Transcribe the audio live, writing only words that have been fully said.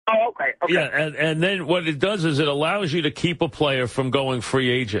Oh, okay. Yeah, and then what it does is it allows you to keep a player from going free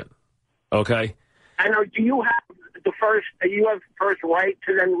agent. Okay? I know. Do you have first right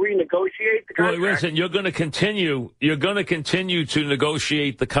to then renegotiate the contract? Well, listen, you're going to continue to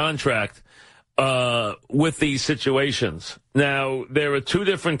negotiate the contract with these situations. Now, there are two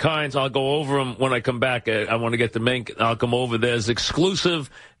different kinds. I'll go over them when I come back. I want to get the Mink. I'll come over. There's exclusive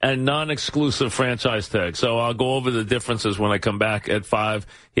and non-exclusive franchise tags. So I'll go over the differences when I come back at 5.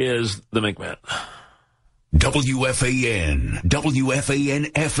 Here's the Mink Man. WFAN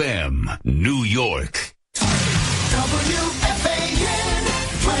FM, New York.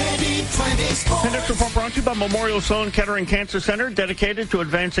 And this report brought to you by Memorial Sloan-Kettering Cancer Center, dedicated to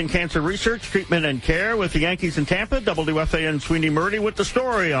advancing cancer research, treatment, and care. With the Yankees in Tampa, WFAN Sweeney Murdy with the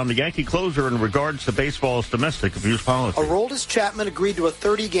story on the Yankee closer in regards to baseball's domestic abuse policy. Aroldis Chapman agreed to a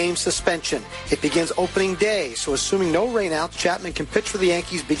 30-game suspension. It begins opening day, so assuming no rainouts, Chapman can pitch for the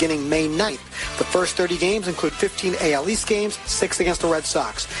Yankees beginning May 9th. The first 30 games include 15 AL East games, 6 against the Red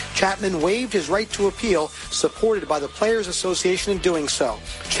Sox. Chapman waived his right to appeal, supported by the Players Association in doing so.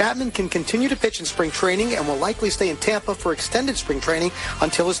 Chapman can continue to pitch in spring training and will likely stay in Tampa for extended spring training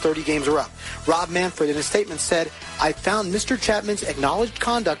until his 30 games are up. Rob Manfred in a statement said, "I found Mr. Chapman's acknowledged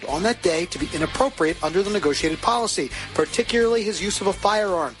conduct on that day to be inappropriate under the negotiated policy, particularly his use of a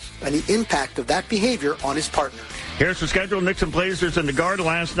firearm and the impact of that behavior on his partner." Here's the schedule. Knicks and Blazers in the Garden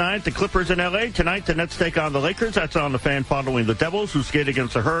last night. The Clippers in L.A. Tonight, the Nets take on the Lakers. That's on the Fan following the Devils, who skate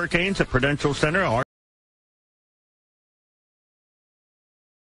against the Hurricanes at Prudential Center.